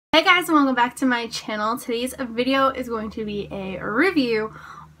Hey guys, and welcome back to my channel. Today's video is going to be a review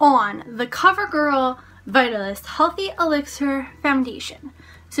on the Covergirl Vitalist Healthy Elixir Foundation.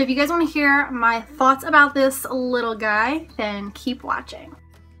 So if you guys want to hear my thoughts about this little guy, then keep watching.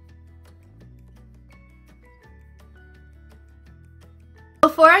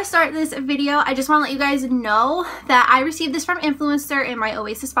 Before I start this video, I just want to let you guys know that I received this from Influenster in my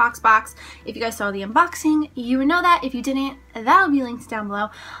Oasis Voxbox. If you guys saw the unboxing, you would know that. If you didn't, that'll be linked down below.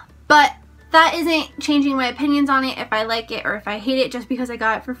 But that isn't changing my opinions on it, if I like it or if I hate it, just because I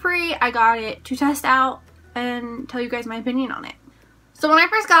got it for free. I got it to test out and tell you guys my opinion on it. So when I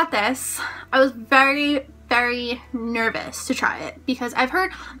first got this, I was very nervous to try it because I've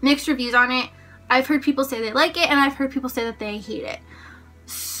heard mixed reviews on it. I've heard people say they like it and I've heard people say that they hate it.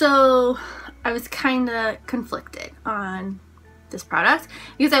 So I was kind of conflicted on this product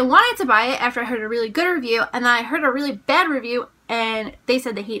because I wanted to buy it after I heard a really good review, and then I heard a really bad review and they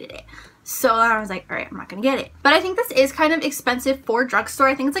said they hated it. So then I was like, alright, I'm not gonna get it. But I think this is kind of expensive for drugstore.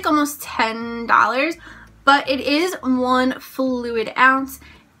 I think it's like almost $10, but it is 1 fluid ounce.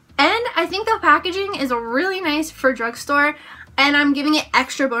 And I think the packaging is really nice for drugstore, and I'm giving it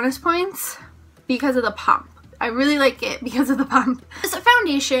extra bonus points because of the pump. I really like it because of the pump. This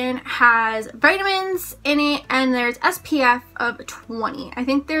foundation has vitamins in it, and there's SPF of 20. I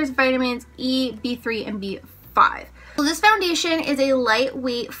think there's vitamins E, B3, and B5. So this foundation is a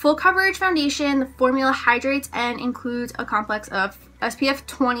lightweight, full coverage foundation. The formula hydrates and includes a complex of SPF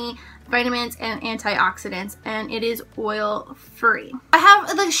 20, vitamins, and antioxidants, and it is oil free. I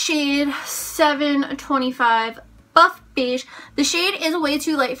have the shade 725 Buff Beige. The shade is way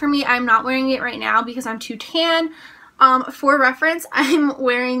too light for me. I'm not wearing it right now because I'm too tan. For reference, I'm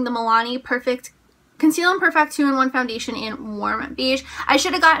wearing the Milani Perfect Conceal and Perfect 2-in-1 foundation in warm beige. I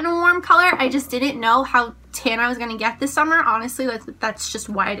should have gotten a warm color. I just didn't know how tan I was going to get this summer. Honestly, that's just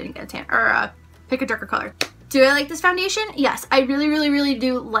why I didn't get a tan, or pick a darker color. Do I like this foundation? Yes, I really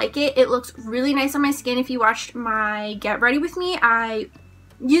do like it. It looks really nice on my skin. If you watched my Get Ready With Me, I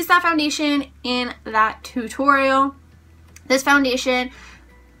used that foundation in that tutorial. This foundation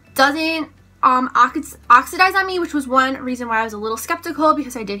doesn't oxidize on me, which was one reason why I was a little skeptical,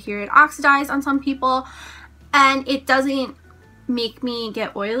 because I did hear it oxidize on some people, and it doesn't make me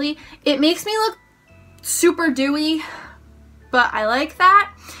get oily. It makes me look super dewy, but I like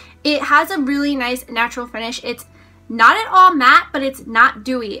that. It has a really nice natural finish. It's not at all matte, but it's not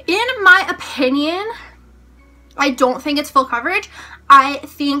dewy. In my opinion, I don't think it's full coverage. I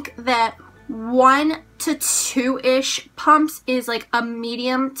think that 1 to 2-ish pumps is like a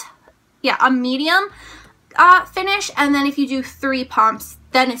medium, finish, and then if you do 3 pumps,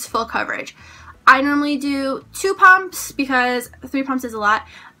 then it's full coverage. I normally do 2 pumps because 3 pumps is a lot.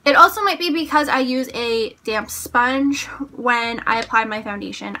 It also might be because I use a damp sponge when I apply my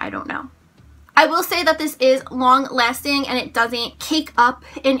foundation. I don't know. I will say that this is long lasting and it doesn't cake up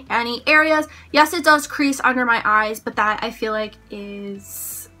in any areas. Yes, it does crease under my eyes, but that I feel like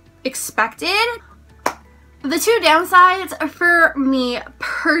is expected. The 2 downsides for me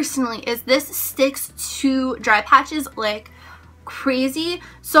personally is this sticks to dry patches like crazy.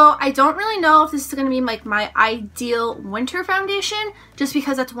 So I don't really know if this is going to be like my ideal winter foundation, just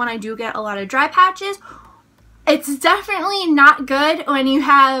because that's when I do get a lot of dry patches. It's definitely not good when you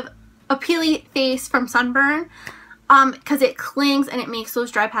have a peely face from sunburn, because it clings and it makes those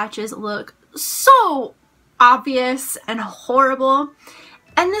dry patches look so obvious and horrible.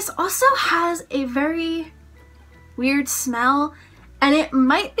 And this also has a very weird smell, and it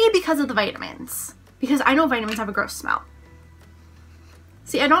might be because of the vitamins, because I know vitamins have a gross smell.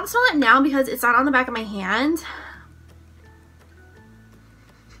 See, I don't smell it now because it's not on the back of my hand,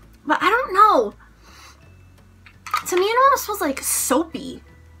 but I don't know. To me, it almost smells like soapy.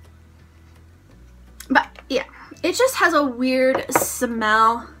 But yeah, it just has a weird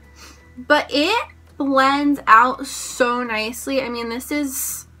smell, but it blends out so nicely. I mean, this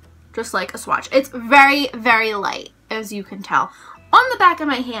is just like a swatch. It's very light, as you can tell, on the back of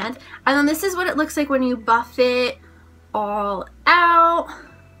my hand. And then this is what it looks like when you buff it all out.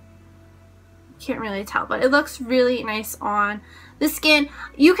 Can't really tell, but it looks really nice on the skin.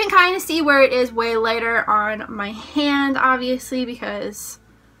 You can kind of see where it is way lighter on my hand, obviously, because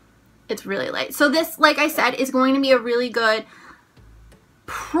it's really light. So this, like I said, is going to be a really good,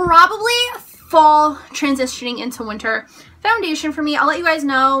 probably fall transitioning into winter foundation for me. I'll let you guys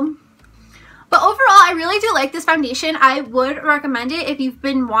know. But overall, I really do like this foundation. I would recommend it if you've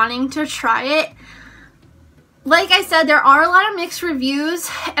been wanting to try it. Like I said, there are a lot of mixed reviews,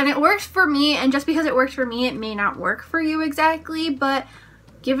 and it works for me, and just because it works for me, it may not work for you exactly, but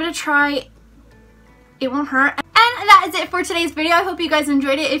give it a try. It won't hurt. And that is is it for today's video. I hope you guys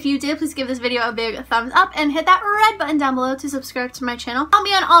enjoyed it. If you did, please give this video a big thumbs up and hit that red button down below to subscribe to my channel. I'll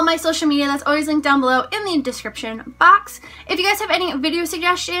be on all my social media. That's always linked down below in the description box. If you guys have any video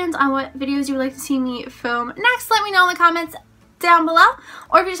suggestions on what videos you would like to see me film next, let me know in the comments down below.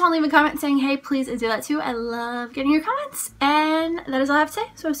 Or if you just want to leave a comment saying, hey, please do that too. I love getting your comments. And that is all I have to say.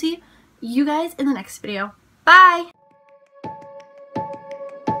 So I'll see you guys in the next video. Bye!